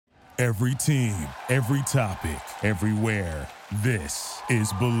Every team, every topic, everywhere. This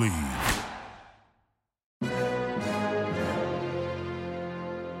is Believe.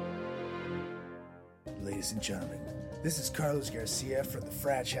 Ladies and gentlemen, this is Carlos Garcia from the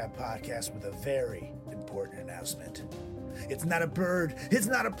Frat Chat Podcast with a very important announcement. It's not a bird, it's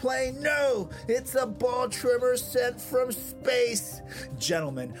not a plane, no! It's a ball trimmer sent from space!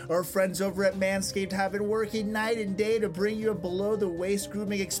 Gentlemen, our friends over at Manscaped have been working night and day to bring you a below-the-waist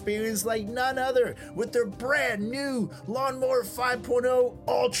grooming experience like none other with their brand new Lawnmower 5.0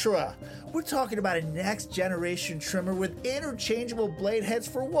 Ultra. We're talking about a next-generation trimmer with interchangeable blade heads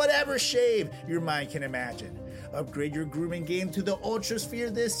for whatever shave your mind can imagine. Upgrade your grooming game to the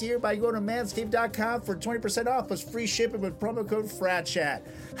Ultrasphere this year by going to manscaped.com for 20% off plus free shipping with promo code FRATCHAT.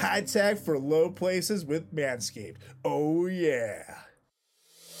 High tech for low places with Manscaped. Oh yeah.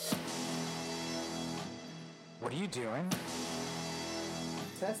 What are you doing?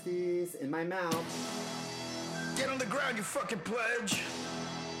 Testes in my mouth. Get on the ground, you fucking pledge!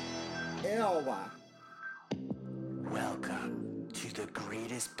 Ew. Welcome to the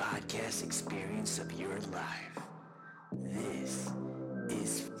greatest podcast experience of your life. This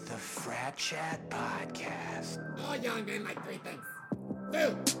is the Frat Chat Podcast. All young men like three things: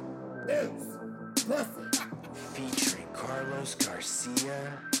 food, booze, pussy. Featuring Carlos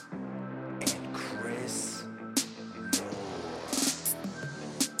Garcia and Chris Moore.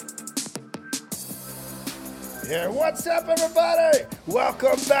 Yeah, what's up, everybody?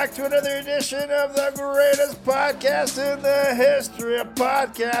 Welcome back to another edition of the greatest podcast in the history of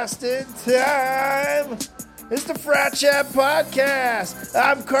podcasting time. It's the Frat Chat Podcast.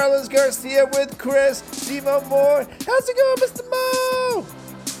 I'm Carlos Garcia with Chris Simo Moore. How's it going, Mr. Mo?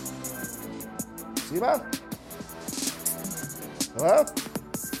 Simo? Hello?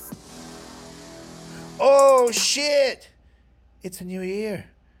 Oh, shit. It's a new year.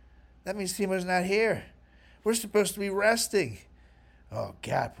 That means Simo's not here. We're supposed to be resting. Oh,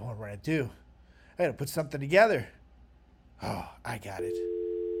 God, what am I going to do? I got to put something together. Oh, I got it.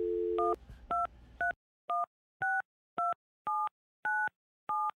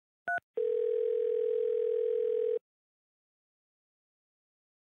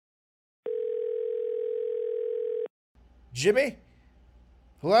 Jimmy?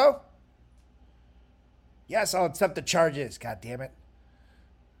 Hello? Yes, I'll accept the charges. God damn it.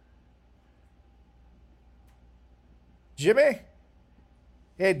 Jimmy?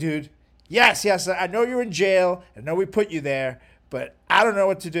 Hey, dude. Yes, I know you're in jail. I know we put you there, but I don't know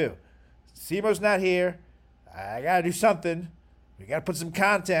what to do. Simo's not here. I gotta do something. We gotta put some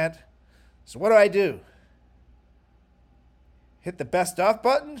content. So what do I do? Hit the best off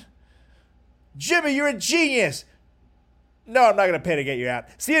button? Jimmy, you're a genius. No, I'm not gonna pay to get you out.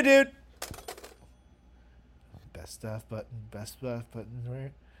 See you, dude. Best off button.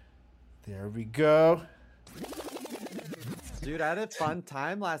 Right there we go. Dude, I had a fun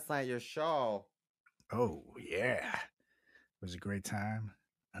time last night at your show. Oh, yeah. It was a great time,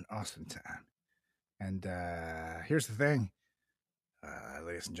 an awesome time. And here's the thing,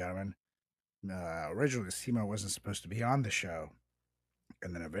 ladies and gentlemen. Originally, Simo wasn't supposed to be on the show.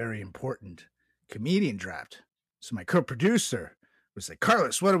 And then a very important comedian dropped. So my co-producer was like,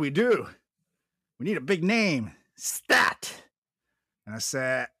 Carlos, what do we do? We need a big name. Stat. And I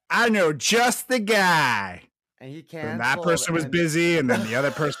said, I know just the guy. And he canceled. And that person was busy, and then the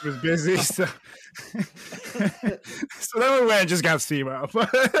other person was busy. So, so then we went and just got Simo. But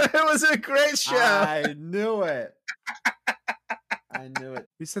it was a great show. I knew it.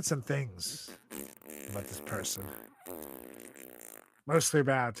 We said some things about this person. Mostly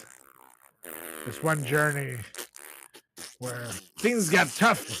about this one journey where things got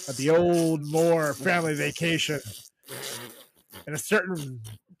tough at the old Moore family vacation. And a certain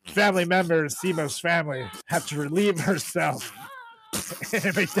family member of Simo's family had to relieve herself in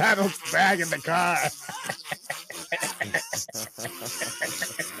a McDonald's bag in the car.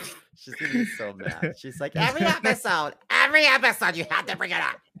 She's gonna be so mad. She's like, Every episode you have to bring it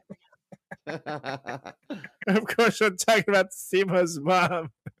up. Of course, I'm talking about Simo's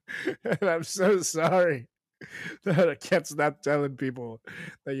mom. And I'm so sorry that I kept not telling people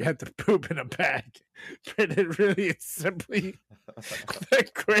that you had to poop in a bag. But it really is simply the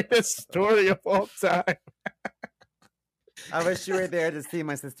greatest story of all time. I wish you were there to see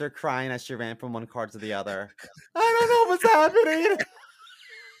my sister crying as she ran from one car to the other. I don't know what's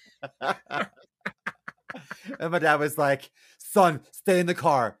happening. And my dad was like, son, stay in the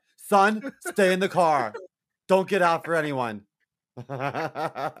car. Son, stay in the car. Don't get out for anyone.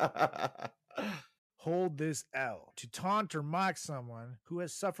 hold this L, to taunt or mock someone who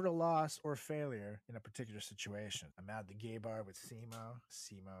has suffered a loss or failure in a particular situation. I'm at the gay bar with Simo.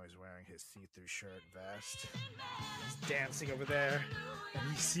 Simo is wearing his see-through shirt and vest. He's dancing over there,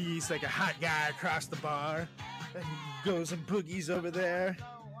 and he sees like a hot guy across the bar, and he goes and boogies over there.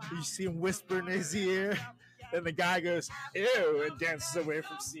 You see him whisper in his ear, and the guy goes, ew, and dances away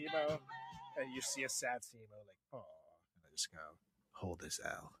from Simo. And you see a sad Simo like, oh, and I just go, hold this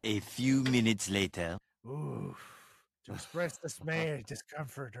L. A few minutes later. Ooh, to express dismay,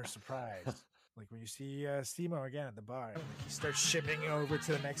 discomfort, or surprise. Like when you see Simo again at the bar, he starts shimmying over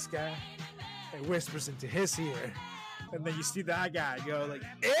to the next guy and whispers into his ear. And then you see that guy go like,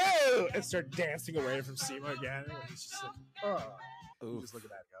 ew, and start dancing away from Simo again. And he's just like, oh. You just look at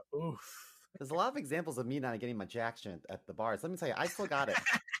that and go, oof. There's a lot of examples of me not getting much action at the bars. Let me tell you, I still got it.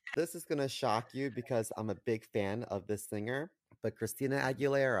 This is going to shock you because I'm a big fan of this singer, but Christina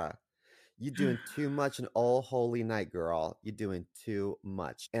Aguilera, you're doing too much an all holy night, girl. You're doing too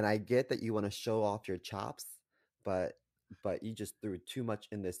much. And I get that you want to show off your chops, but you just threw too much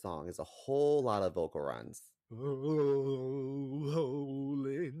in this song. There's a whole lot of vocal runs. Oh,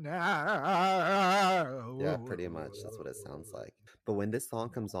 holy night. Yeah, pretty much. That's what it sounds like. But when this song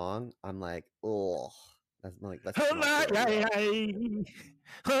comes on, I'm like, oh, that's too much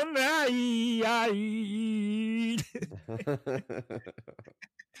for me.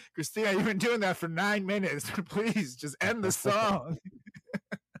 Christina, you've been doing that for 9 minutes. Please just end the song.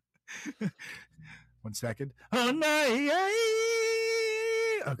 1 second. Oh, night.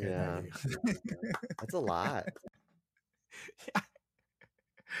 Okay. Yeah. That's a lot. Yeah.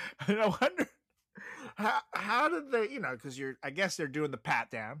 And I wonder how did they, because I guess they're doing the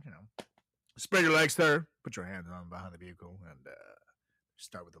pat down, spread your legs there, put your hands on behind the vehicle, and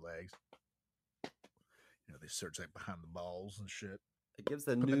start with the legs. They search like behind the balls and shit. It gives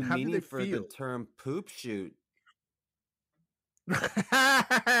a new meaning for the term poop shoot.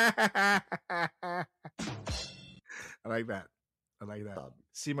 I like that.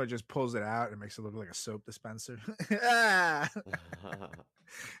 Simo just pulls it out and makes it look like a soap dispenser.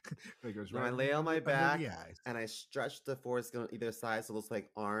 It goes I lay on my back and I stretch the forehead on either side so it looks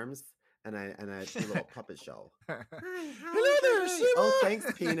like arms, and I do a little puppet show. Hello there, Simo. Oh,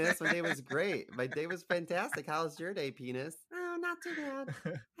 thanks, penis. My day was great. My day was fantastic. How's your day, penis? Oh, not too bad.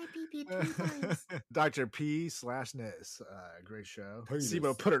 I pee 3 times. Dr. P/Nis. Great show. Penis.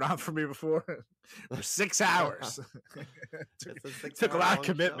 Simo put it on for me before for 6 hours. Took a lot of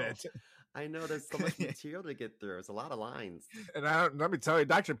commitment. Show. I know there's so much material to get through. It's a lot of lines. And let me tell you,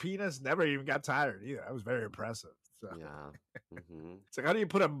 Dr. Penis never even got tired either. That was very impressive. So. Yeah. Mm-hmm. It's like, how do you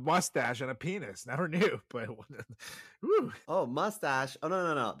put a mustache on a penis? Never knew, but woo. Oh, mustache. Oh,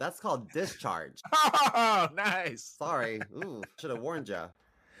 no. That's called discharge. Oh, nice. Sorry. Ooh, should have warned you.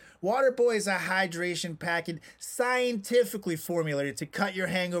 Waterboy is a hydration packet scientifically formulated to cut your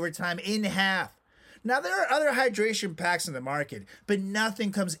hangover time in half. Now, there are other hydration packs in the market, but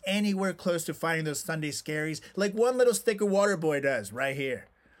nothing comes anywhere close to finding those Sunday scaries like one little stick of Waterboy does right here.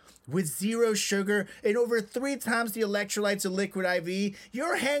 With 0 sugar and over 3 times the electrolytes of Liquid IV,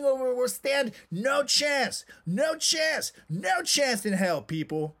 your hangover will stand no chance in hell,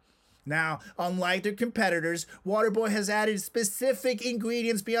 people. Now, unlike their competitors, Waterboy has added specific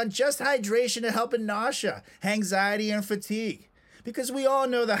ingredients beyond just hydration to help in nausea, anxiety, and fatigue. Because we all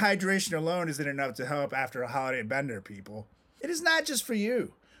know that hydration alone isn't enough to help after a holiday bender, people. It is not just for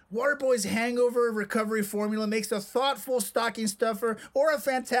you. Waterboy's hangover recovery formula makes a thoughtful stocking stuffer or a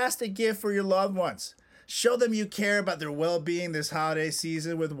fantastic gift for your loved ones. Show them you care about their well-being this holiday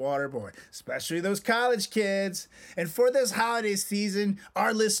season with Waterboy, especially those college kids. And for this holiday season,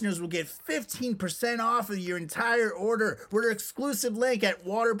 our listeners will get 15% off of your entire order with our exclusive link at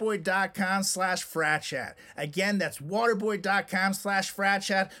waterboy.com/fratchat. Again, that's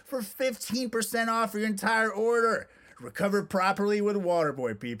waterboy.com/fratchat for 15% off your entire order. Recover properly with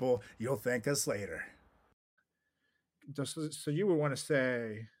Waterboy, people. You'll thank us later. So you would want to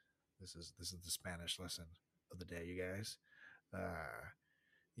say, this is the Spanish lesson of the day, you guys.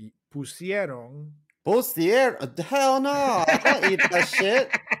 Pusieron. Hell no. I don't eat that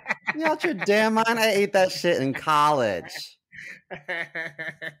shit. You out your damn mind? I ate that shit in college.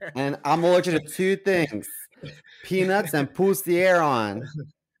 And I'm allergic to 2 things. Peanuts and pusieron.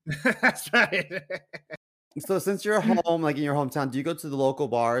 That's right. So since you're home, like in your hometown, do you go to the local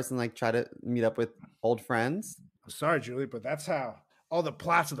bars and like try to meet up with old friends? I'm sorry, Julie, but that's how all the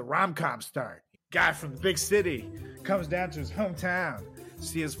plots of the rom-com start. Guy from the big city comes down to his hometown to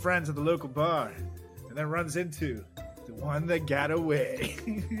see his friends at the local bar and then runs into the one that got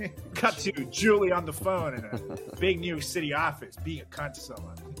away. Cut to Julie on the phone in a big New York City office being a cunt to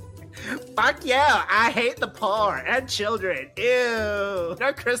someone. Fuck yeah, I hate the poor and children. Ew.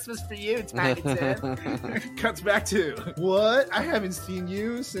 No Christmas for you, Tiny Tim. Cuts back to, what? I haven't seen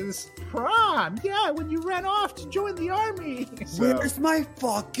you since prom. Yeah, when you ran off to join the army. Where's my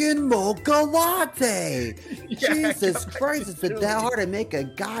fucking mocha latte? Yeah, Jesus Christ, is it that hard to make a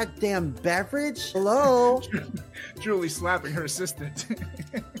goddamn beverage? Hello? Julie slapping her assistant.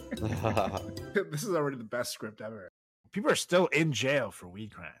 This is already the best script ever. People are still in jail for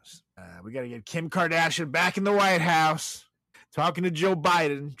weed crimes. We got to get Kim Kardashian back in the White House, talking to Joe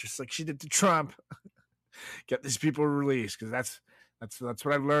Biden, just like she did to Trump. Get these people released, because that's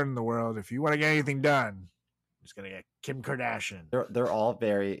what I've learned in the world. If you want to get anything done, just got to get Kim Kardashian. They're all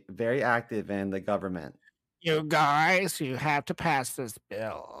very, very active in the government. You guys, you have to pass this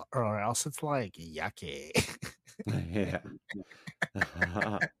bill, or else it's like yucky. Yeah.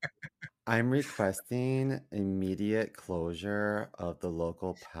 I'm requesting immediate closure of the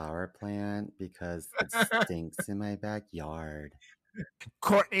local power plant because it stinks in my backyard.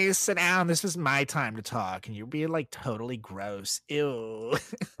 Courtney, sit down. This is my time to talk, and you're being like totally gross. Ew.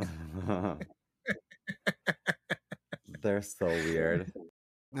 They're so weird.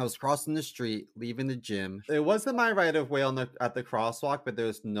 I was crossing the street, leaving the gym. It wasn't my right of way at the crosswalk, but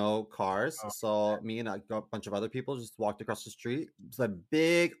there's no cars. So me and a bunch of other people just walked across the street. So a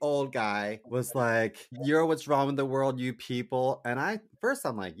big old guy was like, "You're what's wrong with the world, you people." And I'm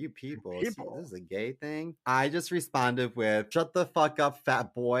like, "You people? This is a gay thing?" I just responded with, "Shut the fuck up,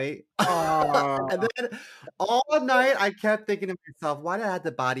 fat boy." And then all night I kept thinking to myself, why did I have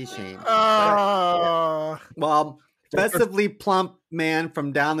to body shame? Well, excessively plump man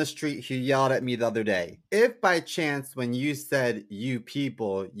from down the street who yelled at me the other day. If by chance when you said you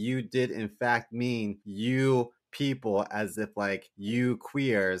people, you did in fact mean you people, as if like you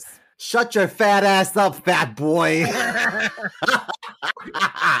queers, shut your fat ass up, fat boy.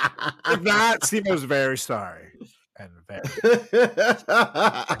 That Steve was very sorry and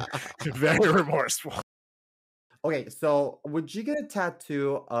very remorseful. Okay, so would you get a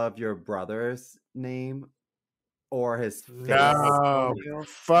tattoo of your brother's name? Or his face? No,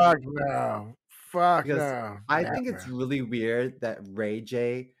 fuck no. Fuck because no. I think it's really weird that Ray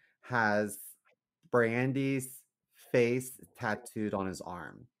J has Brandy's face tattooed on his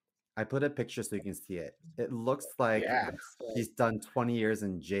arm. I put a picture so you can see it. It looks like he's done 20 years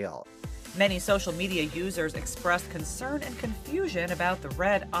in jail. Many social media users expressed concern and confusion about the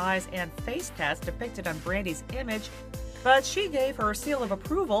red eyes and face tats depicted on Brandy's image, but she gave her seal of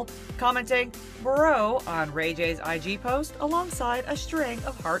approval, commenting, "Bro," on Ray J's IG post alongside a string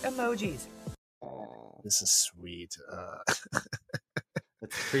of heart emojis. This is sweet.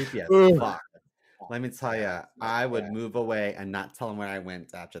 It's creepy as fuck. Let me tell you, I would move away and not tell him where I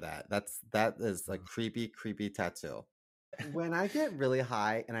went after that. That is a creepy, creepy tattoo. When I get really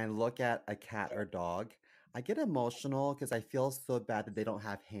high and I look at a cat or dog, I get emotional because I feel so bad that they don't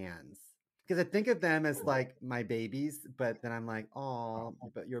have hands. Because I think of them as like my babies, but then I'm like, oh,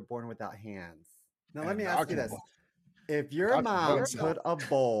 but you're born without hands. Now, let me ask you this. If your mom put a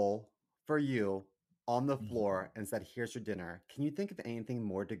bowl for you on the floor and said, "Here's your dinner," can you think of anything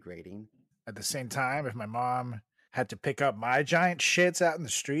more degrading? At the same time, if my mom had to pick up my giant shits out in the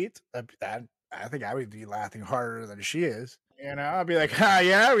street, I think I would be laughing harder than she is. You know, I'd be like,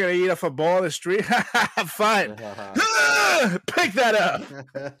 yeah, we're going to eat off a bowl in the street. Fun. Pick that up.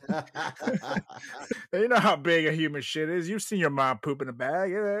 You know how big a human shit is. You've seen your mom poop in a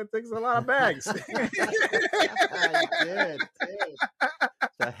bag. It takes a lot of bags. I did.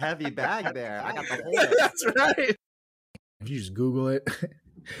 It's a heavy bag there. I got the whole. That's right. If you just Google it,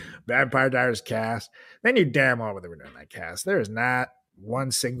 Vampire Diaries cast, then you damn well whether we're doing that cast. There is not one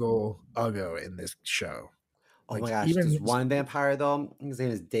single Uggo in this show. Oh my gosh, there's one vampire though. His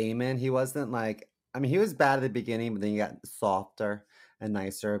name is Damon. He wasn't like, I mean, he was bad at the beginning, but then he got softer and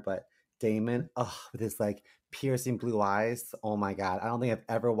nicer. But Damon, with his like piercing blue eyes. Oh my God. I don't think I've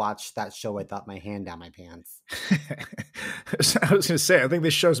ever watched that show without my hand down my pants. I was going to say, I think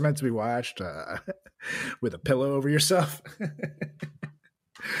this show's meant to be watched with a pillow over yourself.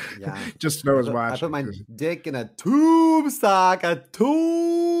 Yeah. Just no one's watching. I put my dick in a tube sock, because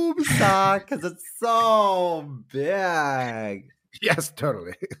it's so big. Yes,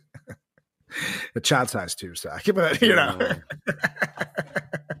 totally. A child size tube sock, but you know.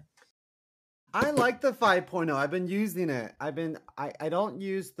 I like the 5.0. I've been using it. I don't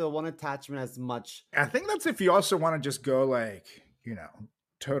use the one attachment as much. I think that's if you also want to just go like, you know,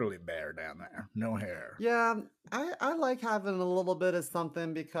 totally bare down there, no hair. Yeah, I like having a little bit of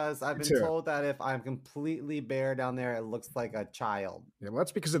something because I've been told that if I'm completely bare down there, it looks like a child. Yeah, well,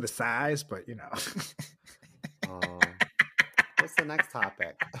 that's because of the size, but you know. The What's the next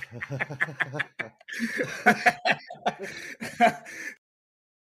topic?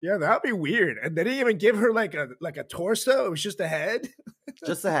 Yeah, that'd be weird. And they didn't even give her like a torso. It was just a head.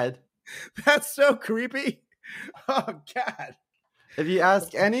 Just a head. That's so creepy. Oh God. If you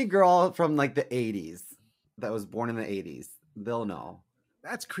ask any girl from like the 80s that was born in the 80s, they'll know.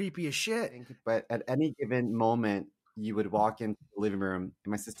 That's creepy as shit. But at any given moment, you would walk into the living room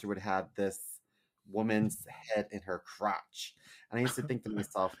and my sister would have this woman's head in her crotch. And I used to think to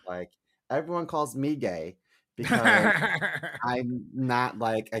myself, like, everyone calls me gay because I'm not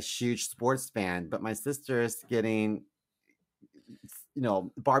like a huge sports fan, but my sister is getting,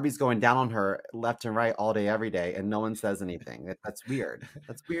 Barbie's going down on her left and right all day, every day, and no one says anything. That's weird.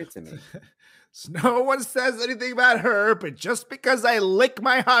 That's weird to me. So no one says anything about her, but just because I lick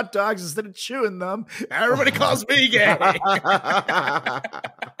my hot dogs instead of chewing them, everybody calls me gay.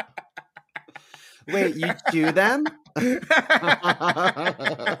 Wait, you chew them?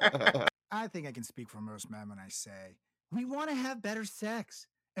 I think I can speak for most men when I say we want to have better sex.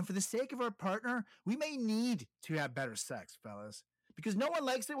 And for the sake of our partner, we may need to have better sex, fellas. Because no one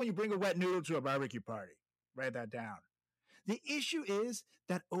likes it when you bring a wet noodle to a barbecue party. Write that down. The issue is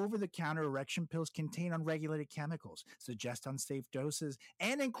that over-the-counter erection pills contain unregulated chemicals, suggest unsafe doses,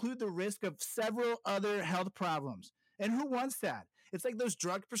 and include the risk of several other health problems. And who wants that? It's like those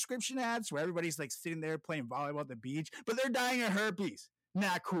drug prescription ads where everybody's like sitting there playing volleyball at the beach, but they're dying of herpes.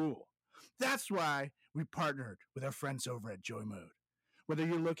 Not cool. That's why we partnered with our friends over at Joy Mode. Whether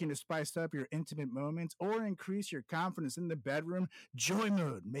you're looking to spice up your intimate moments or increase your confidence in the bedroom, Joy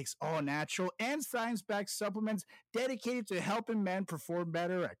Mode makes all natural and science-backed supplements dedicated to helping men perform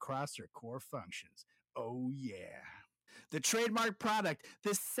better across their core functions. Oh, yeah. The trademark product,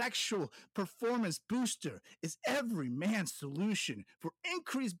 the Sexual Performance Booster, is every man's solution for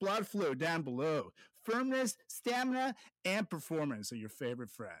increased blood flow down below, firmness, stamina, and performance of your favorite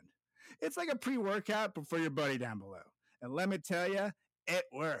friend. It's like a pre-workout but for your buddy down below. And let me tell you, it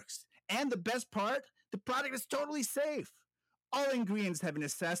works. And the best part, the product is totally safe. All ingredients have been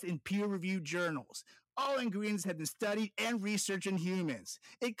assessed in peer-reviewed journals. All ingredients have been studied and researched in humans.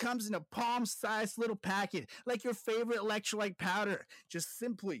 It comes in a palm-sized little packet, like your favorite electrolyte powder. Just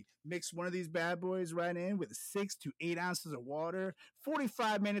simply mix one of these bad boys right in with 6 to 8 ounces of water,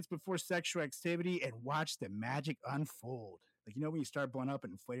 45 minutes before sexual activity, and watch the magic unfold. Like, when you start blowing up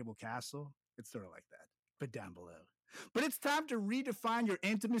an inflatable castle? It's sort of like that, but down below. But it's time to redefine your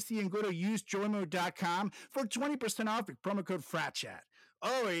intimacy and go to usejoymode.com for 20% off with promo code FRATCHAT.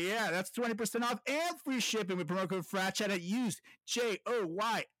 Oh, yeah, that's 20% off and free shipping with promo code FRATCHAT at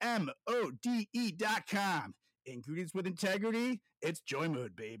usejoymode.com. Ingredients with integrity, it's Joy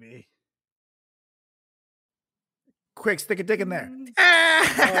Mode, baby. Quick, stick a dick in there.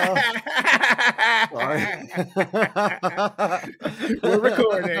 Sorry. We're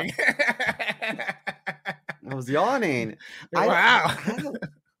recording. I was yawning. Wow. I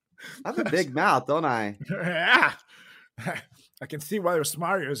have a big mouth, don't I? Yeah. I can see why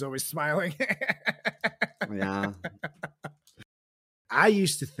Mario's always smiling. Yeah. I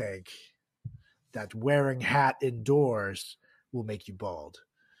used to think that wearing hat indoors will make you bald.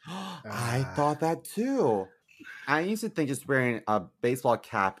 I thought that too. I used to think just wearing a baseball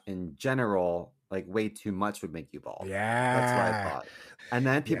cap in general, like way too much, would make you bald. Yeah. That's what I thought. And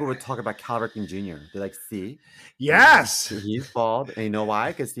then people would talk about Cal Ripken Jr. They're like, see? Yes. He's bald. And you know why?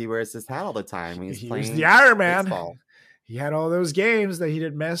 Because he wears his hat all the time when he's playing was the Iron Man. baseball. He had all those games that he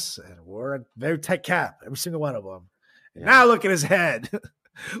didn't miss and wore a very tight cap, every single one of them. Yeah. Now look at his head.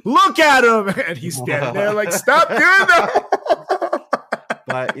 Look at him. And he's standing there like, stop doing that.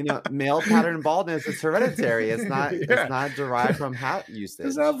 But male pattern baldness is hereditary. It's not. Yeah. It's not derived from hat usage.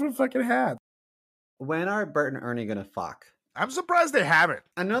 It's not from fucking hat. When are Bert and Ernie gonna fuck? I'm surprised they haven't.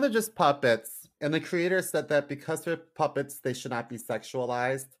 I know they're just puppets, and the creator said that because they're puppets, they should not be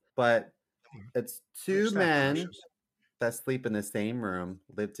sexualized. But it's two men that sleep in the same room,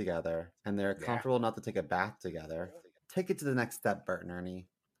 live together, and they're comfortable enough to take a bath together. Take it to the next step, Bert and Ernie.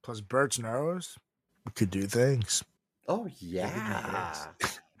 Plus, Bert's nose could do things. Oh yeah.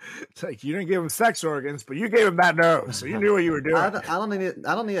 It's like you didn't give him sex organs, but you gave him that nose, so you knew what you were doing. I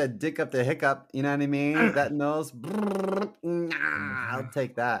don't need a dick up the hiccup. You know what I mean? That nose. I'll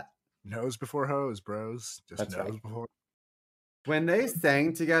take that. Nose before hose, bros. Just That's nose right. before. When they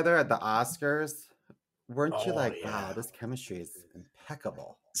sang together at the Oscars, weren't you Oh, like, yeah. wow, this chemistry is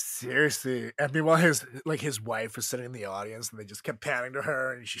impeccable? Seriously. I mean, while his wife was sitting in the audience, and they just kept panning to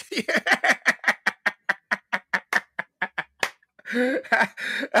her, and she.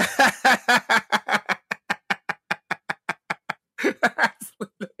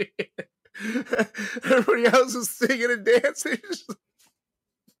 Everybody everybody else was singing and dancing.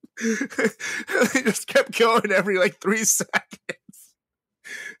 They just kept going every like 3 seconds.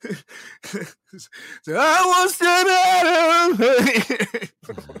 So, I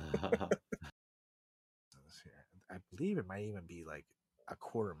believe it might even be like a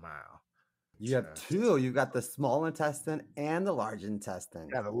quarter mile. You have two. You got the small intestine and the large intestine.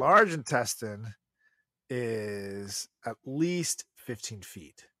 Yeah, the large intestine is at least 15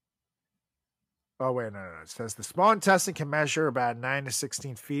 feet. Oh, wait, no. It says the small intestine can measure about 9 to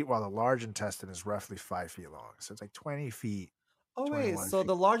 16 feet, while the large intestine is roughly 5 feet long. So it's like 20 feet. Oh, wait, so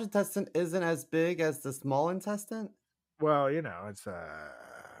the large intestine isn't as big as the small intestine? Well, you know, it's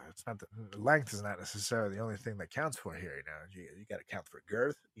not the length is not necessarily the only thing that counts for here. You know, you got to count for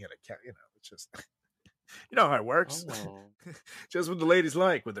girth. You got to count. You know, it's just you know how it works. Oh. Just what the ladies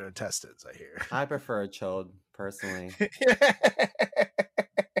like with their intestines. I hear. I prefer a chode personally.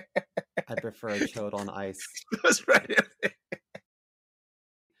 I prefer a chode on ice. That's right.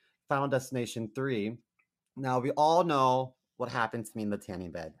 Final Destination 3. Now we all know what happened to me in the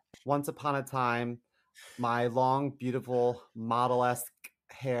tanning bed. Once upon a time, my long, beautiful, model-esque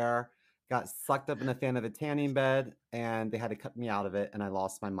hair got sucked up in a fan of a tanning bed, and they had to cut me out of it, and I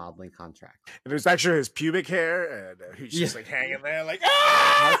lost my modeling contract. And it was actually his pubic hair, and he's just like hanging there, like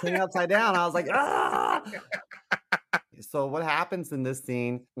I was hanging upside down. I was like, ah! So what happens in this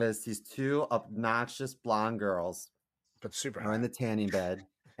scene is these two obnoxious blonde girls, but super are in the tanning bed,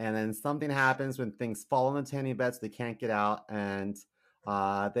 and then something happens when things fall in the tanning bed, so they can't get out, and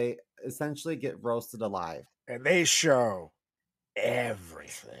they essentially get roasted alive. And they show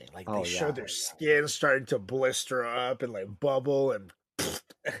everything. Like they show their skin starting to blister up and like bubble and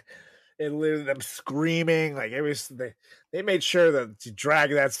literally them screaming. Like it was they made sure that to drag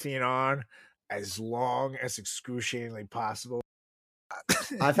that scene on as long as excruciatingly possible.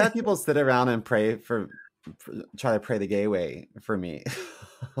 I've had people sit around and try to pray the gay way for me.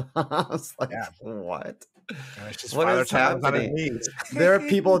 I was like, what? What is happening? There are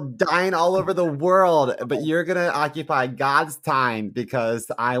people dying all over the world, but you're going to occupy God's time because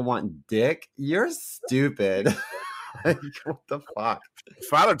I want dick? You're stupid. Like, what the fuck?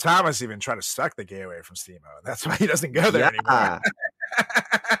 Father Thomas even tried to suck the gay away from Steve-O. That's why he doesn't go there anymore.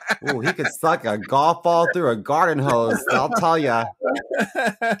 Ooh, he could suck a golf ball through a garden hose. I'll tell you.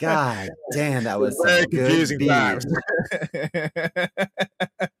 God damn, that was some confusing times.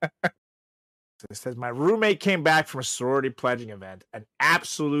 It says, my roommate came back from a sorority pledging event, an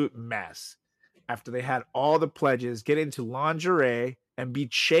absolute mess. After they had all the pledges get into lingerie and be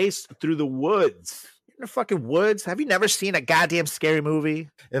chased through the woods. In the fucking woods? Have you never seen a goddamn scary movie?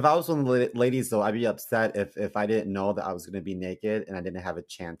 If I was one of the ladies, though, I'd be upset if I didn't know that I was going to be naked and I didn't have a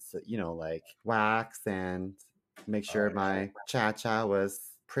chance to, you know, like wax and make sure my cha-cha was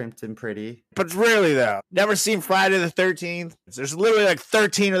primped and pretty. But really, though, never seen Friday the 13th? There's literally like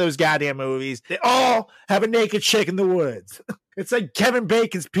 13 of those goddamn movies. They all have a naked chick in the woods. It's like Kevin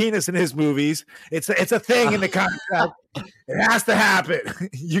Bacon's penis in his movies. It's a thing in the contract. It has to happen.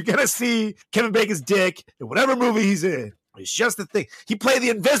 You're going to see Kevin Bacon's dick in whatever movie he's in. It's just a thing. He played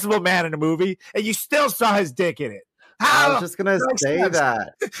the Invisible Man in a movie, and you still saw his dick in it. I was just going to say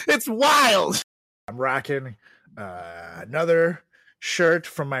that. It's wild. I'm rocking another shirt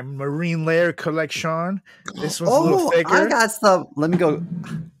from my Marine Layer collection. This one's a little thicker. I got some. Let me go.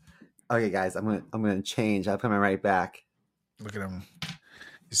 Okay, guys, I'm gonna change. I'll come right back. Look at him.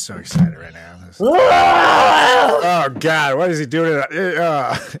 He's so excited right now. Oh God, what is he doing?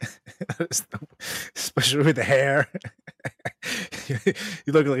 Especially with the hair.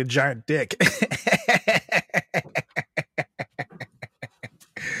 You look like a giant dick.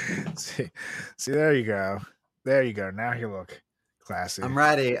 See, there you go. There you go. Now you look classy. I'm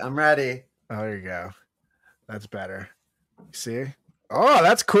ready. Oh, there you go. That's better. See? Oh,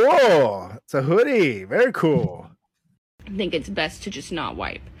 that's cool. It's a hoodie. Very cool. I think it's best to just not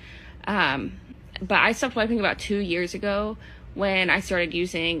wipe. But I stopped wiping about 2 years ago when I started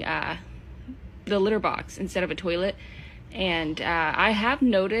using the litter box instead of a toilet. And I have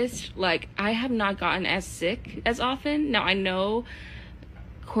noticed, like, I have not gotten as sick as often. Now, I know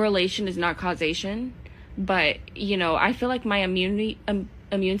correlation is not causation, but, you know, I feel like my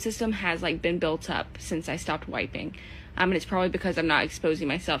immune system has, like, been built up since I stopped wiping. And it's probably because I'm not exposing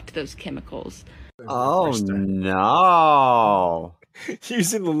myself to those chemicals. Oh, no.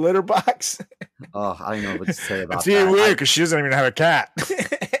 Using the litter box? Oh, I don't know what to say about it's that. It's even weird because she doesn't even have a cat.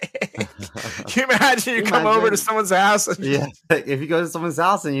 Can you imagine you come over to someone's house? Yeah, if you go to someone's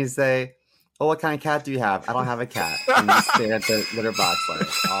house and you say, oh, what kind of cat do you have? I don't have a cat. And you stay at the litter box like,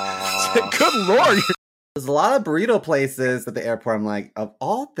 oh. Good Lord. There's a lot of burrito places at the airport. I'm like, of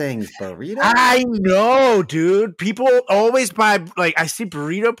all things, burrito? I know, dude. People always buy, like, I see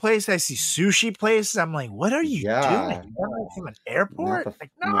burrito places, I see sushi places. I'm like, what are you doing? You're not from an airport?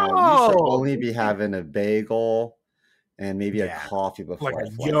 Like, No, you should only be having a bagel and maybe a coffee before like I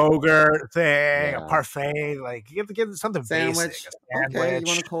a fly. yogurt thing, a parfait. Like, you have to get something Sandwich. basic. A sandwich. Okay, you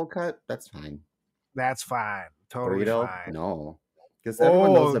want a cold cut? That's fine. That's fine. Totally burrito? fine. No. Because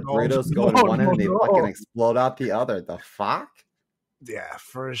everyone knows that burritos go in one end and they fucking explode out the other. The fuck? Yeah,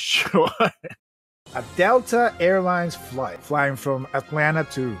 for sure. A Delta Airlines flight flying from Atlanta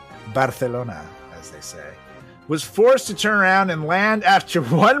to Barcelona, as they say, was forced to turn around and land after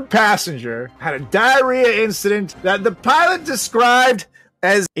one passenger had a diarrhea incident that the pilot described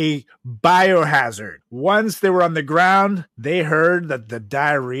as a biohazard. Once they were on the ground, they heard that the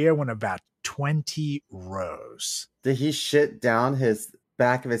diarrhea went about 20 rows. Did he shit down his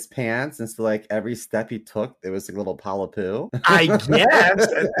back of his pants, and so like every step he took, there was like a little pile of poo? I guess.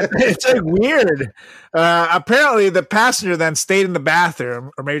 It's like weird. Apparently, the passenger then stayed in the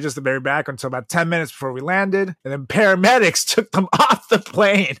bathroom, or maybe just the very back, until about 10 minutes before we landed, and then paramedics took them off the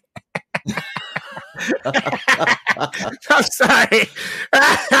plane. I'm sorry.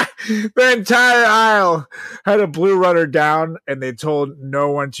 The entire aisle had a blue runner down, and they told no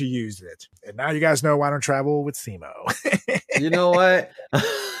one to use it. And now you guys know why I don't travel with Simo. You know what?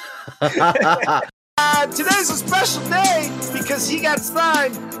 Today's a special day because he got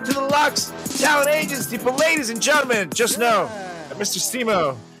signed to the Lux Talent Agency. But ladies and gentlemen, just know that Mr.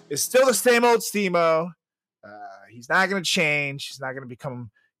 Simo is still the same old Simo. He's not going to change. He's not going to become,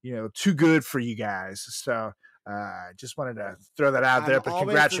 too good for you guys. So just wanted to throw that out there. But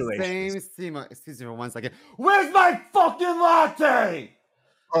congratulations. The same Simo. Excuse me for 1 second. Where's my fucking latte?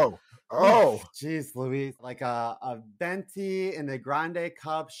 Oh, jeez, Louise. Like a venti in the grande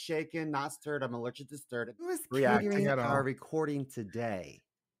cup, shaken, not stirred. I'm allergic to stirred. Who is catering our recording today?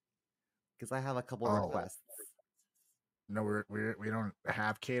 Because I have a couple requests. No, we don't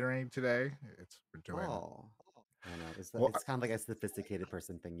have catering today. We're doing. I know. It's kind of like a sophisticated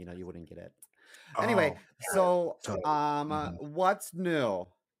person thing. You wouldn't get it. Anyway, so what's new?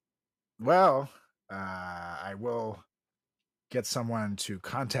 Well, I will get someone to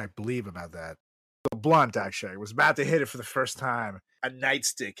contact Believe about that. So Blunt, actually, was about to hit it for the first time. A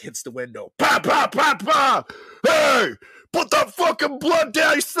nightstick hits the window. Pop, pop, pop, pop! Hey! Put that fucking blunt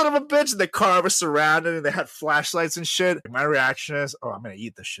down, you son of a bitch! And the car was surrounded and they had flashlights and shit. My reaction is, I'm gonna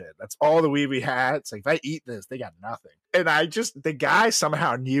eat this shit. That's all the weed we had. It's like, if I eat this, they got nothing. And the guy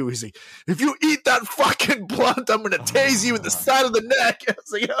somehow knew. He's like, if you eat that fucking blunt, I'm gonna tase you in the side of the neck. I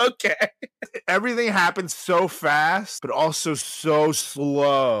was like, okay. Everything happened so fast, but also so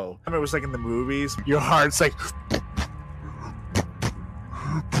slow. I mean, it was like in the movies. Your heart's like...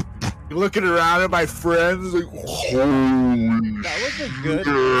 You're looking around at my friends, like, holy that was a good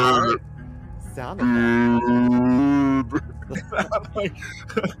sound effect. I'm like,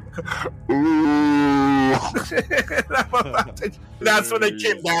 that's when they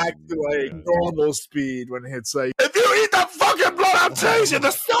came back to like normal speed when it's like, if you eat that fucking blood, I'll tase you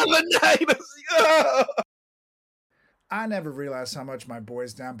the sun of the night. I never realized how much my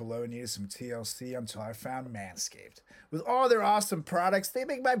boys down below needed some TLC until I found Manscaped. With all their awesome products, they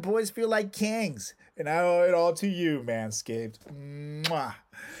make my boys feel like kings. And I owe it all to you, Manscaped. Mwah.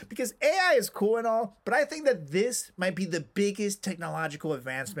 Because AI is cool and all, but I think that this might be the biggest technological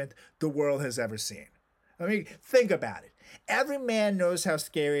advancement the world has ever seen. I mean, think about it. Every man knows how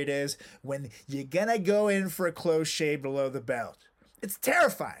scary it is when you're gonna go in for a close shave below the belt. It's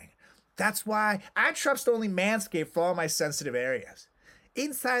terrifying. That's why I trust only Manscaped for all my sensitive areas.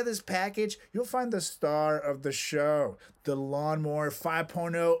 Inside this package, you'll find the star of the show, the Lawnmower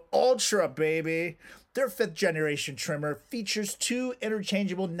 5.0 Ultra, baby. Their 5th generation trimmer features 2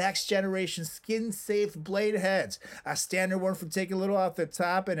 interchangeable next generation skin safe blade heads, a standard one for taking a little off the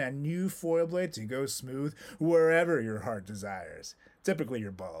top, and a new foil blade to go smooth wherever your heart desires. Typically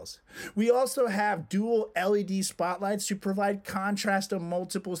your balls. We also have dual LED spotlights to provide contrast to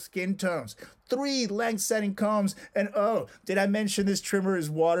multiple skin tones, 3 length setting combs, and oh, did I mention this trimmer is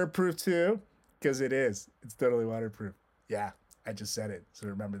waterproof too? Because it is. It's totally waterproof. Yeah, I just said it, so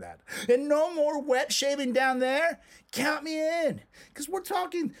remember that. And no more wet shaving down there. Count me in, because we're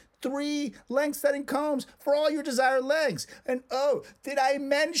talking 3 length setting combs for all your desired lengths. And oh, did I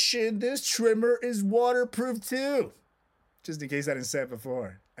mention this trimmer is waterproof too? Just in case I didn't say it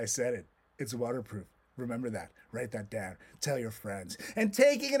before, I said it. It's waterproof. Remember that. Write that down. Tell your friends. And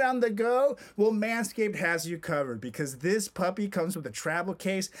taking it on the go, well, Manscaped has you covered because this puppy comes with a travel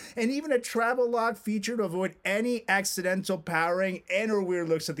case and even a travel log feature to avoid any accidental powering and or weird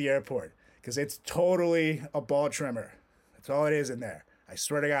looks at the airport. because it's totally a ball trimmer. That's all it is in there. I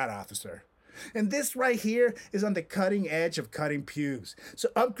swear to God, officer. And this right here is on the cutting edge of cutting pubes. So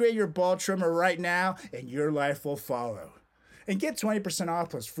upgrade your ball trimmer right now and your life will follow. And get 20%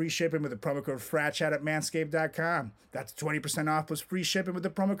 off plus free shipping with the promo code FRATCHAT at manscaped.com. That's 20% off plus free shipping with the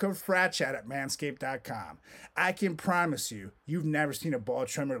promo code FRATCHAT at manscaped.com. I can promise you, you've never seen a ball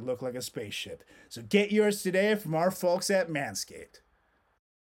trimmer look like a spaceship. So get yours today from our folks at Manscaped.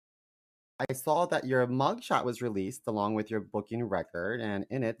 I saw that your mugshot was released along with your booking record, and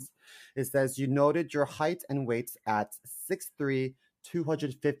in it, it says you noted your height and weight at 6'3",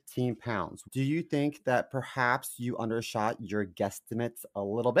 215 pounds. Do you think that perhaps you undershot your guesstimates a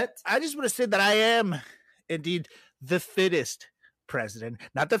little bit? I just want to say that I am indeed the fittest president,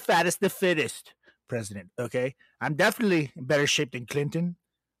 not the fattest, the fittest president. Okay, I'm definitely in better shape than Clinton,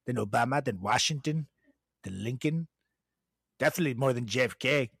 than Obama, than Washington, than Lincoln. Definitely more than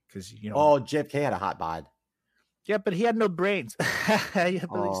JFK, because you know. Oh, JFK had a hot bod. Yeah, but he had no brains. See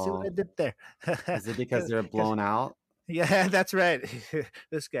what I did there? Is it because they're blown out? Yeah, that's right.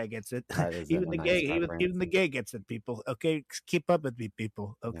 This guy gets it. Even the gay gets it, people. Okay, keep up with me,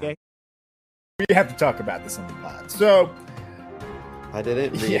 people. Okay. Yeah. We have to talk about this on the pod. So I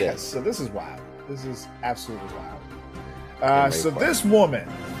didn't read it. So this is wild. This is absolutely wild. So this woman,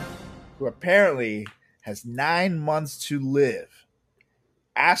 who apparently has 9 months to live,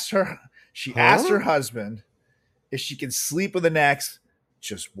 asked her husband if she can sleep with an ex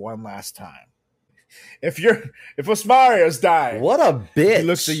just one last time. If Osmario's dying, what a bitch. He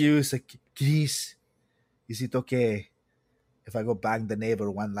looks at you, he's like, Chris, is it okay if I go bang the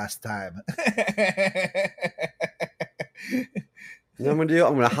neighbor one last time? You know what I'm gonna do?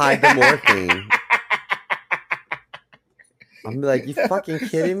 I'm gonna hide the morphine. I'm gonna be like, you fucking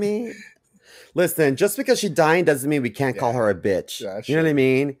kidding me? Listen, just because she's dying doesn't mean we can't call her a bitch. Yeah, you know what I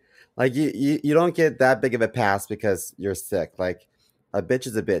mean? Like you don't get that big of a pass because you're sick. Like a bitch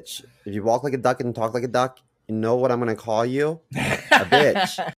is a bitch. If you walk like a duck and talk like a duck, you know what I'm gonna call you? A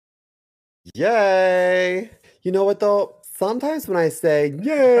bitch. Yay! You know what though? Sometimes when I say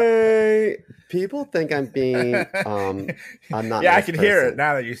yay, people think I'm being I'm not. Yeah, I can hear it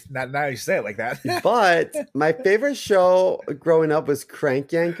now that you say it like that. But my favorite show growing up was Crank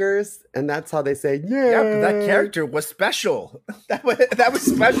Yankers, and that's how they say yay. Yeah, but that character was special. That was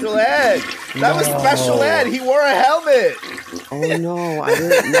Special Ed. That was Special Ed. He wore a helmet. Oh no, I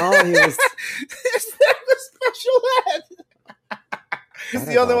didn't know he was. That was Special Ed. He's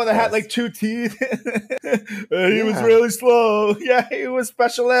the other one that had like 2 teeth. He was really slow. Yeah, he was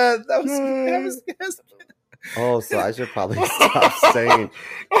Special Ed. That was Oh, so I should probably stop saying.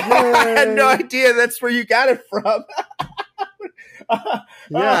 I had no idea that's where you got it from.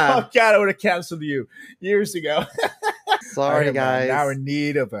 Yeah. Oh, God, I would have canceled you years ago. Sorry, guys. Now in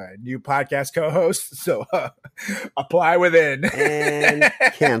need of a new podcast co-host, so apply within. And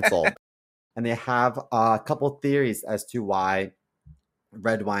canceled. And they have a couple theories as to why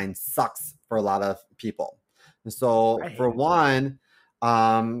red wine sucks for a lot of people. So for one,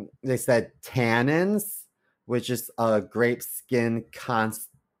 they said tannins, which is a grape skin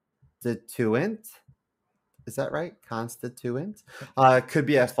constituent. Is that right? Constituent? Could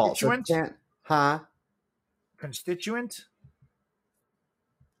be a fault. Constituent? Constituent?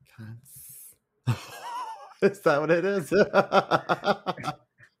 Is that what it is?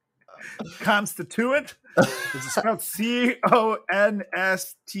 Constituent? Is it spelled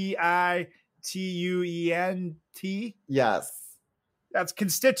Constituent? Yes. That's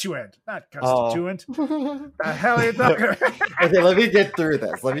constituent, not constituent. The hell are you talking about? Okay, let me get through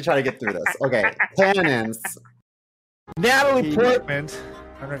this. Let me try to get through this. Okay, tannins. Natalie Portman,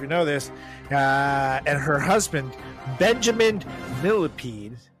 I don't know if you know this, and her husband, Benjamin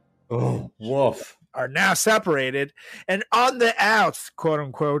Millipede. Oh, woof. Are now separated and on the outs, quote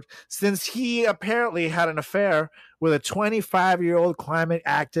unquote, since he apparently had an affair with a 25-year-old climate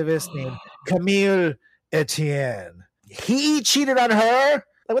activist named Camille Etienne. He cheated on her?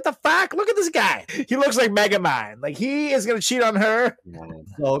 Like, what the fuck? Look at this guy. He looks like Megamind. Like, he is going to cheat on her? Yeah, I'm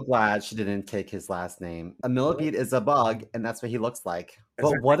so glad she didn't take his last name. A millipede is a bug, and that's what he looks like.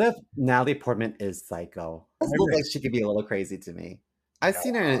 But what if Natalie Portman is psycho? It looks like she could be a little crazy to me. I've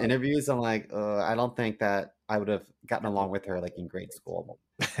seen her in interviews. I'm like, I don't think that I would have gotten along with her like in grade school.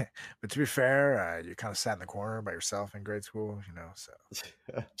 But to be fair, you kind of sat in the corner by yourself in grade school, you know. So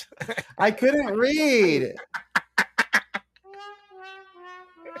I couldn't read.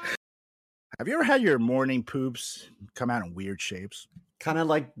 Have you ever had your morning poops come out in weird shapes? Kind of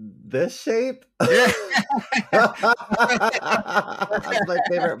like this shape? Yeah. That's my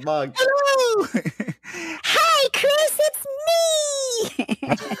favorite mug. Hello! Hi, Chris, it's me!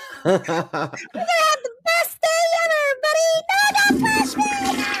 We're gonna have the best day ever, buddy. No freshman.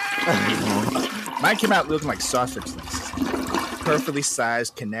 Mine came out looking like sausage links. Perfectly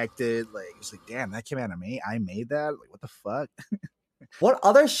sized, connected. Like, it's like, damn, that came out of me. I made that. Like, what the fuck? What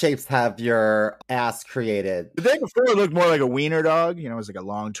other shapes have your ass created? The day before, it looked more like a wiener dog. You know, it was like a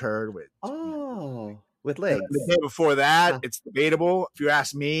long turd with. With legs. The day before that, it's debatable. If you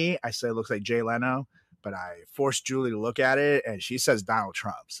ask me, I say it looks like Jay Leno, but I forced Julie to look at it, and she says Donald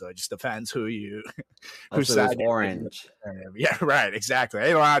Trump. So it just depends who side. Orange. Yeah, right. Exactly. I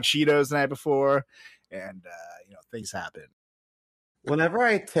ate a lot of Cheetos the night before, and things happen. Whenever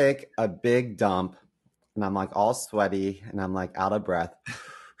I take a big dump and I'm like all sweaty and I'm like out of breath,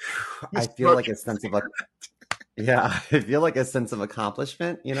 I feel like a sense of I feel like a sense of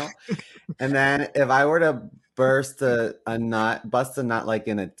accomplishment, And then if I were to bust a nut like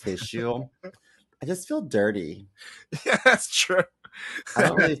in a tissue, I just feel dirty. Yeah, that's true. I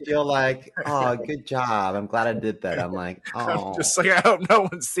don't really feel like, oh, good job. I'm glad I did that. I'm like, oh. I'm just like, I hope no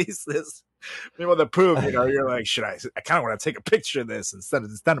one sees this. People that prove, you're like, I kind of want to take a picture of this instead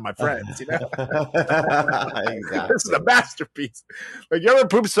of my friends, Exactly. This is a masterpiece. Like, you ever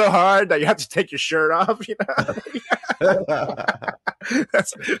poop so hard that you have to take your shirt off,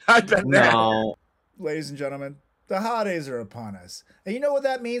 I've been there. No. Ladies and gentlemen, the holidays are upon us. And you know what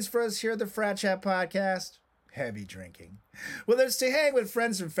that means for us here at the Frat Chat Podcast? Heavy drinking. Whether it's to hang with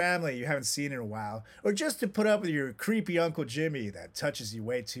friends and family you haven't seen in a while, or just to put up with your creepy Uncle Jimmy that touches you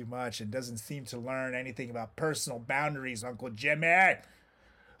way too much and doesn't seem to learn anything about personal boundaries, Uncle Jimmy.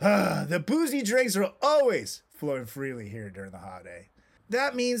 The boozy drinks are always flowing freely here during the holiday.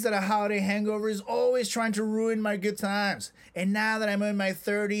 That means that a holiday hangover is always trying to ruin my good times. And now that I'm in my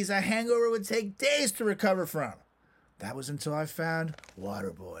 30s, a hangover would take days to recover from. That was until I found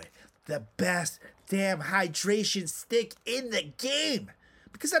Waterboy, the best damn hydration stick in the game.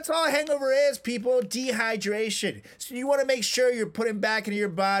 Because that's all a hangover is, people, dehydration. So you want to make sure you're putting back into your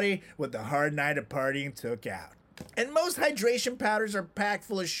body what the hard night of partying took out. And most hydration powders are packed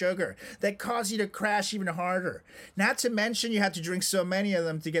full of sugar that cause you to crash even harder. Not to mention you have to drink so many of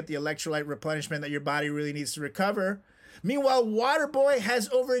them to get the electrolyte replenishment that your body really needs to recover. Meanwhile, Waterboy has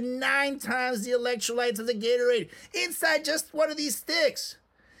over 9 times the electrolytes of the Gatorade inside just one of these sticks.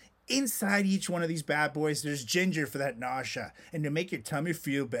 Inside each one of these bad boys, there's ginger for that nausea and to make your tummy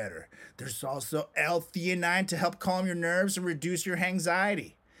feel better. There's also L-theanine to help calm your nerves and reduce your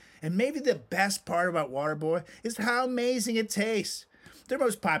anxiety. And maybe the best part about Waterboy is how amazing it tastes. Their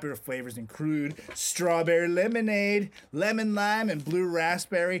most popular flavors include strawberry lemonade, lemon lime, and blue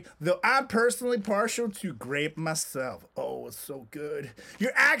raspberry, though I'm personally partial to grape myself. Oh, it's so good.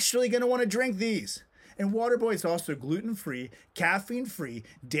 You're actually going to want to drink these. And Waterboy is also gluten-free, caffeine-free,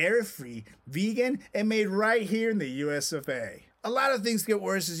 dairy-free, vegan, and made right here in the US of A. A lot of things get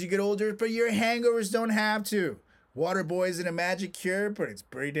worse as you get older, but your hangovers don't have to. Waterboy isn't a magic cure, but it's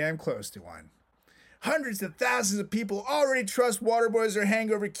pretty damn close to one. Hundreds of thousands of people already trust Waterboy as their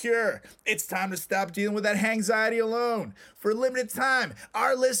hangover cure. It's time to stop dealing with that anxiety alone. For a limited time,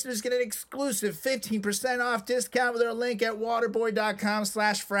 our listeners get an exclusive 15% off discount with our link at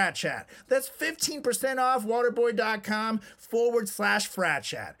waterboy.com/fratchat. That's 15% off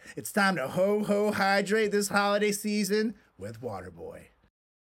waterboy.com/fratchat. It's time to ho hydrate this holiday season with Waterboy.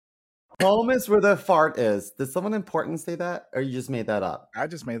 Home is where the fart is. Did someone important say that, or you just made that up? I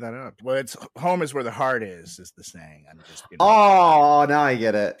just made that up. Well, it's home is where the heart is the saying. I'm just Oh, now I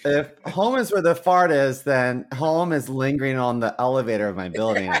get it. If home is where the fart is, then home is lingering on the elevator of my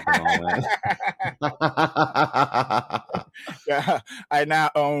building at the moment. Yeah, I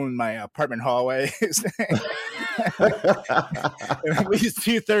now own my apartment hallways. At least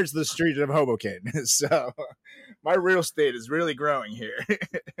 2/3 of the street of Hoboken. So my real estate is really growing here.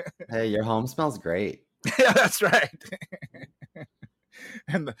 Hey, your home smells great. Yeah, that's right.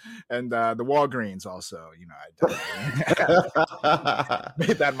 and the Walgreens also, I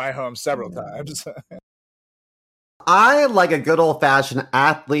made that my home several times. I like a good old fashioned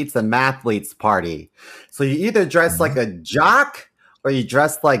athletes and mathletes party. So you either dress like a jock or you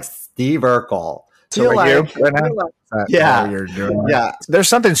dress like Steve Urkel. So like you right now? Yeah. You're doing yeah. There's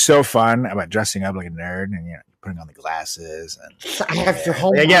something so fun about dressing up like a nerd and putting on the glasses and I have your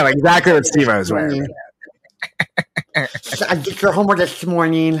homework. Yeah, like exactly what Steve was wearing. I did your homework this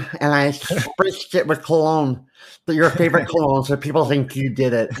morning and I spritz it with cologne. Your favorite cologne, so people think you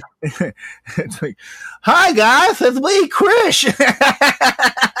did it. It's like, hi guys, it's me, Chris.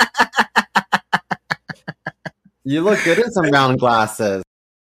 You look good in some round glasses.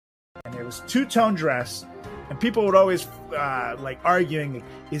 And it was two-tone dress, and people would always arguing,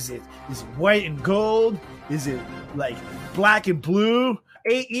 is it white and gold? Is it like black and blue?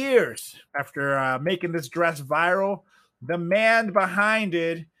 8 years after making this dress viral, the man behind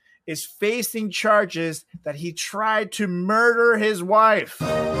it is facing charges that he tried to murder his wife. The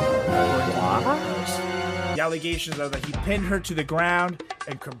allegations are that he pinned her to the ground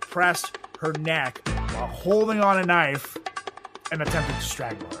and compressed her neck while holding on a knife and attempted to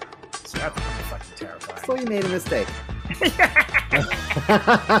strangle her. So that's pretty fucking terrifying. So he made a mistake.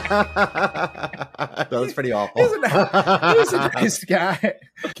 That was pretty awful. He's a nice guy.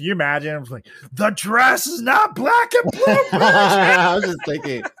 Can you imagine? I was like, the dress is not black and blue. I was just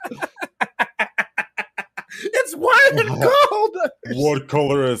thinking. It's white and gold. What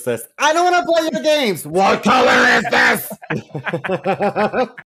color is this? I don't want to play your games. What color is this?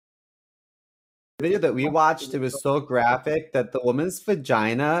 The video that we watched, it was so graphic that the woman's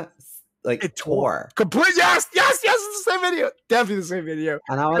vagina it tore. Complete. Yes, it's the same video. Definitely the same video.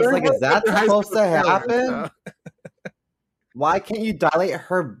 And I was like, is that supposed to happen? Why can't you dilate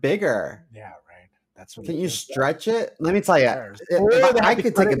her bigger? Yeah, right. That's what. Can you stretch it? Let me tell you, I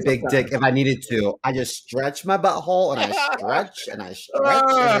could take a big dick if I needed to. I just stretch my butthole and I stretch and I stretch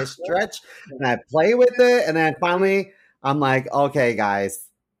and I stretch and I play with it. And then finally, I'm like, okay, guys.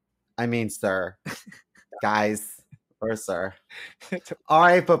 I mean, sir. Guys. Or sir. All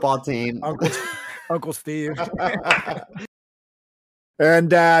right, football team. Uncle Steve.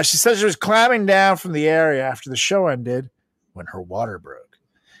 And she said she was climbing down from the area after the show ended when her water broke.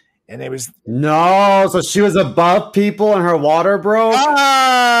 And it was... No, so she was above people and her water broke?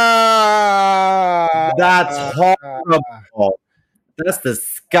 That's horrible. That's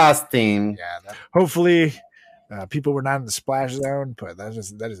disgusting. Yeah. Hopefully... people were not in the splash zone, but that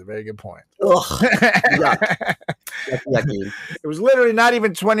is a very good point. Yucky. It was literally not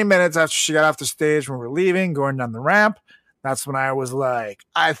even 20 minutes after she got off the stage when we were leaving, going down the ramp. That's when I was like,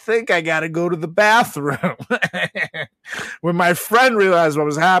 I think I got to go to the bathroom. When my friend realized what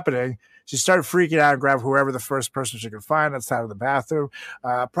was happening, she started freaking out and grabbed whoever the first person she could find outside of the bathroom.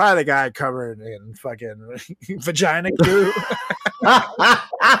 Probably the guy covered in fucking vagina goo.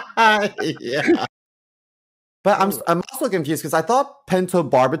 Yeah. But I'm also confused because I thought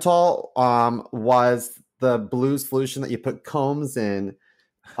pentobarbital was the blue solution that you put combs in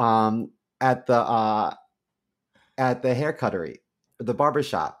at the hair cuttery, the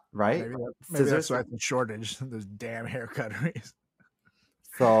barbershop, right? Maybe that's why it's in shortage. Those damn hair cutteries.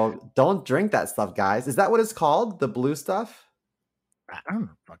 So don't drink that stuff, guys. Is that what it's called? The blue stuff? I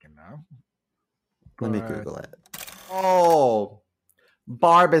don't fucking know. Let me Google it. Oh,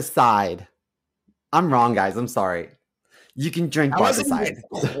 barbicide. I'm wrong, guys. I'm sorry. You can drink barbicide.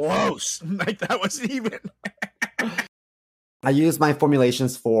 Close. Like that wasn't even. I use my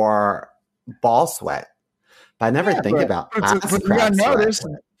formulations for ball sweat, but I never think about ass you crack gotta notice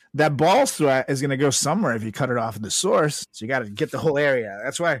sweat. that ball sweat is gonna go somewhere if you cut it off at the source. So you got to get the whole area.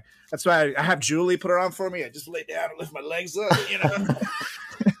 That's why I have Julie put it on for me. I just lay down and lift my legs up, you know.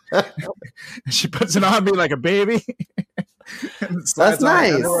 She puts it on me like a baby. That's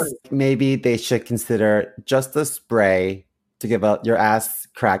nice. Maybe they should consider just a spray to give your ass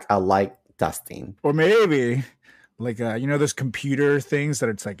crack a light dusting. Or maybe like you know those computer things that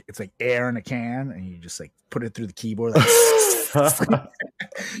it's like air in a can and you just like put it through the keyboard. Like,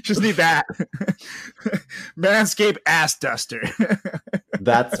 just need that. Manscaped ass duster.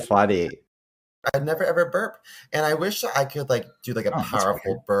 That's funny. I've never ever burp, and I wish I could like do like a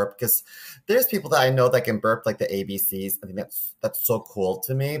powerful burp because there's people that I know that can burp like the ABCs. I think that's so cool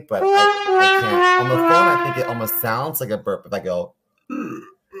to me, but I can't. On the phone, I think it almost sounds like a burp if I go.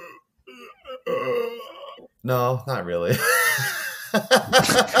 No, not really.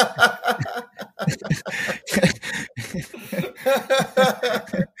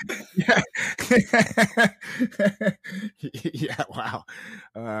 Yeah, wow.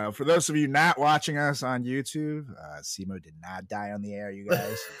 For those of you not watching us on YouTube, Simo did not die on the air, you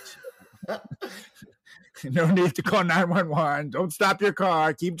guys. No need to call 911. Don't stop your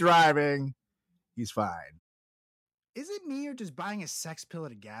car. Keep driving. He's fine. Is it me or does buying a sex pill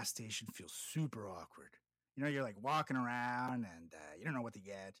at a gas station feel super awkward? You know, you're like walking around and you don't know what to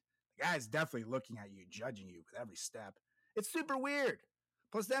get. The guy's definitely looking at you, judging you with every step. It's super weird.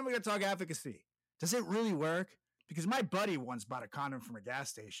 Plus, then we're going to talk efficacy. Does it really work? Because my buddy once bought a condom from a gas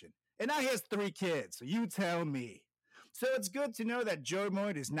station, and now he has 3 kids, so you tell me. So it's good to know that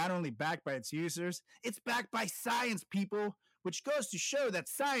Jomoid is not only backed by its users, it's backed by science, people, which goes to show that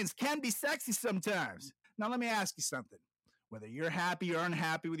science can be sexy sometimes. Now, let me ask you something. Whether you're happy or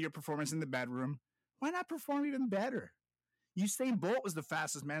unhappy with your performance in the bedroom, why not perform even better? Usain Bolt was the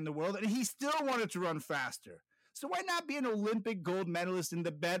fastest man in the world, and he still wanted to run faster. So why not be an Olympic gold medalist in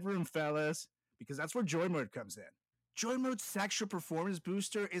the bedroom, fellas? Because that's where Joy Mode comes in. Joy Mode's Sexual Performance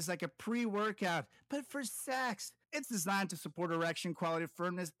Booster is like a pre-workout, but for sex. It's designed to support erection quality,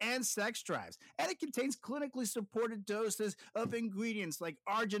 firmness, and sex drives, and it contains clinically supported doses of ingredients like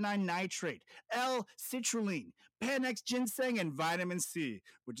arginine nitrate, L-citrulline, Panax ginseng, and vitamin C,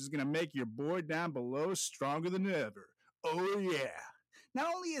 which is going to make your boy down below stronger than ever. Oh yeah. Not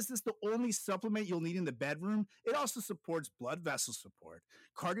only is this the only supplement you'll need in the bedroom, it also supports blood vessel support,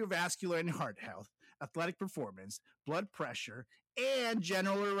 cardiovascular and heart health, athletic performance, blood pressure, and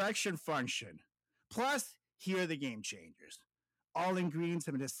general erection function. Plus, here are the game changers. All ingredients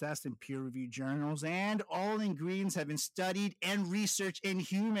have been assessed in peer-reviewed journals, and all ingredients have been studied and researched in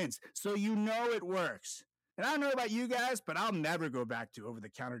humans, so you know it works. And I don't know about you guys, but I'll never go back to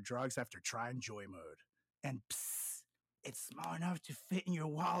over-the-counter drugs after trying Joy Mode. And psst, it's small enough to fit in your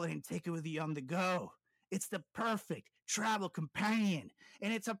wallet and take it with you on the go. It's the perfect travel companion,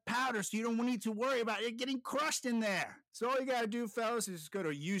 and it's a powder, so you don't need to worry about it getting crushed in there. So all you gotta do, fellas, is just go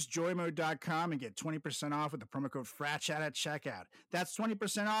to usejoymode.com and get 20% off with the promo code FRATCHAT at checkout. That's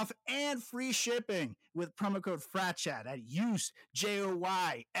 20% off and free shipping with promo code FRATCHAT at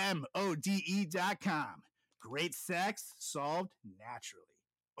usejoymode.com. Great sex solved naturally.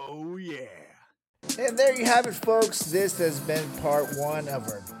 Oh yeah. And there you have it, folks. This has been part 1 of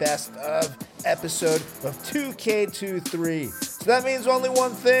our best of episode of 2K23. So that means only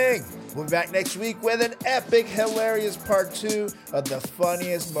one thing. We'll be back next week with an epic, hilarious part 2 of the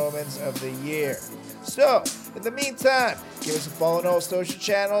funniest moments of the year. So, in the meantime, give us a follow on all social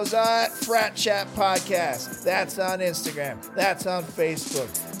channels at Frat Chat Podcast. That's on Instagram. That's on Facebook.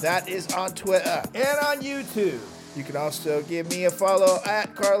 That is on Twitter and on YouTube. You can also give me a follow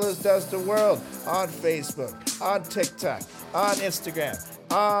at Carlos Does the World on Facebook, on TikTok, on Instagram,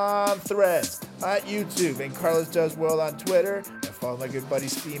 on Threads, at YouTube, and Carlos Does World on Twitter. And follow my good buddy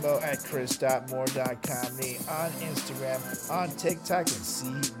Spimo at chris.moore.comedy on Instagram, on TikTok, and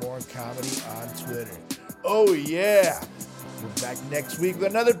see more comedy on Twitter. Oh yeah! We're back next week with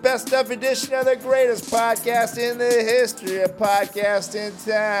another best of edition of the greatest podcast in the history of podcasting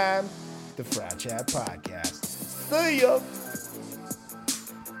time, the Frat Chat Podcast. See ya!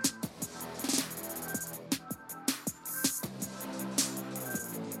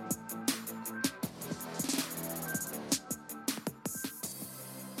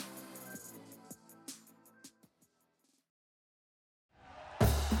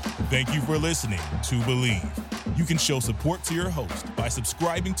 Thank you for listening to Believe. You can show support to your host by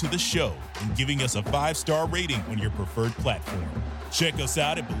subscribing to the show and giving us a 5-star rating on your preferred platform. Check us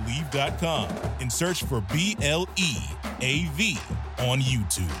out at Believe.com and search for BLEAV on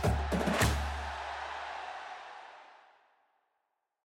YouTube.